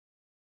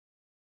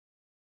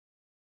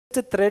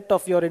The threat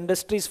of your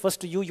industry is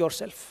first you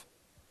yourself.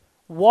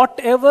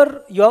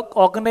 Whatever your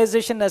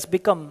organization has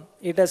become,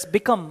 it has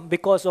become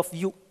because of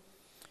you.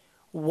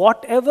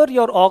 Whatever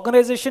your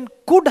organization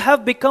could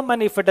have become,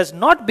 and if it has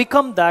not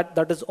become that,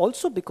 that is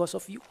also because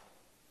of you.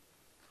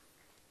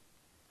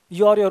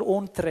 You are your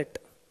own threat.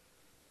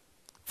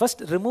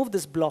 First, remove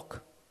this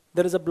block.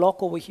 There is a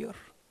block over here.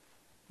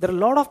 There are a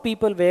lot of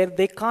people where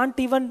they can't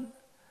even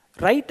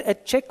write a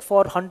check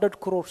for 100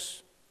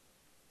 crores.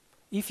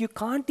 If you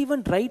can't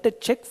even write a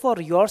check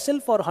for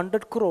yourself for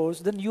 100 crores,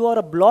 then you are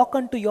a block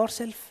unto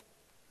yourself.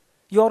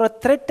 You are a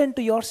threat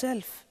unto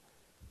yourself.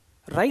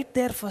 Right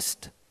there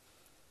first.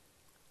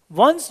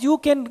 Once you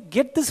can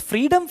get this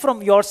freedom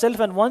from yourself,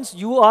 and once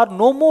you are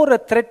no more a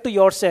threat to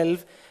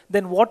yourself,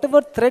 then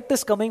whatever threat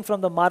is coming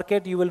from the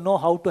market, you will know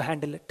how to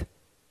handle it.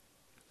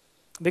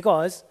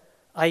 Because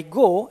I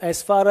go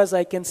as far as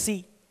I can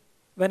see.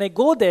 When I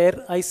go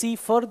there, I see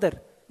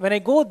further. When I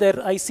go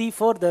there, I see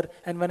further.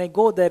 And when I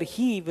go there,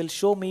 He will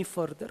show me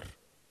further.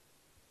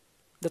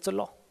 That's a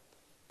law.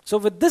 So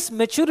with this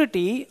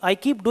maturity, I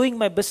keep doing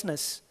my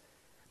business.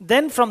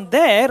 Then from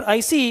there, I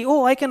see,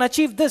 oh, I can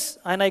achieve this.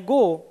 And I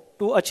go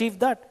to achieve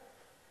that.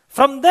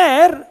 From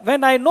there,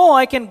 when I know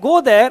I can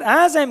go there,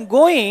 as I'm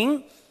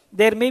going,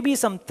 there may be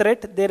some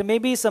threat, there may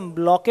be some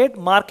blockade,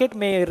 market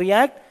may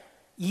react.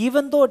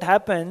 Even though it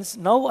happens,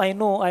 now I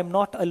know I'm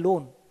not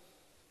alone.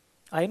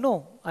 I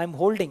know I'm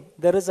holding.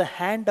 There is a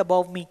hand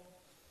above me.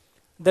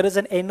 There is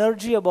an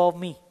energy above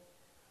me.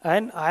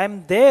 And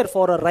I'm there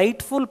for a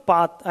rightful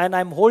path, and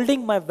I'm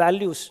holding my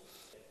values.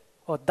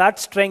 Or that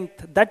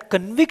strength, that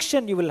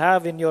conviction you will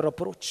have in your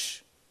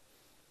approach.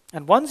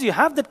 And once you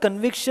have that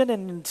conviction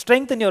and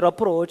strength in your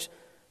approach,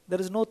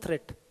 there is no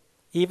threat.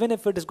 Even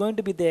if it is going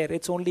to be there,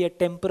 it's only a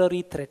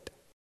temporary threat.